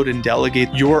 offload and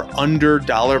delegate your under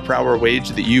 $1 per hour wage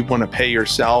that you want to pay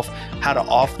yourself, how to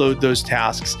offload those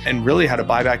tasks, and really how to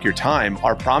buy back your time.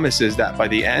 Our promise is that by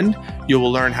the end, you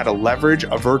will learn how to leverage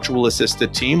a virtual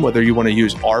assistant team, whether you want to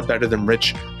use our Better Than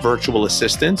Rich virtual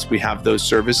assistants. We have those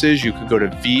services. You could go to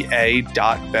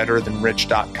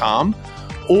va.betterthanrich.com.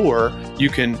 Or you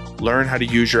can learn how to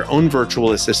use your own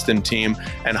virtual assistant team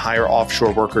and hire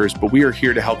offshore workers. But we are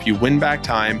here to help you win back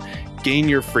time, gain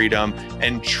your freedom,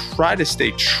 and try to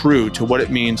stay true to what it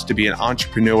means to be an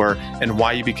entrepreneur and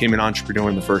why you became an entrepreneur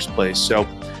in the first place. So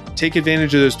take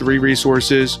advantage of those 3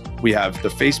 resources. We have the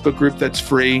Facebook group that's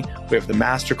free. We have the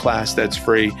masterclass that's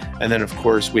free. And then, of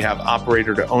course, we have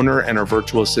Operator to Owner and our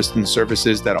virtual assistant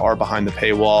services that are behind the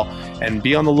paywall. And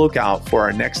be on the lookout for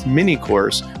our next mini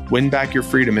course, Win Back Your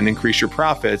Freedom and Increase Your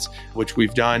Profits, which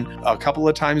we've done a couple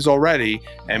of times already.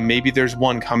 And maybe there's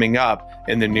one coming up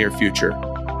in the near future.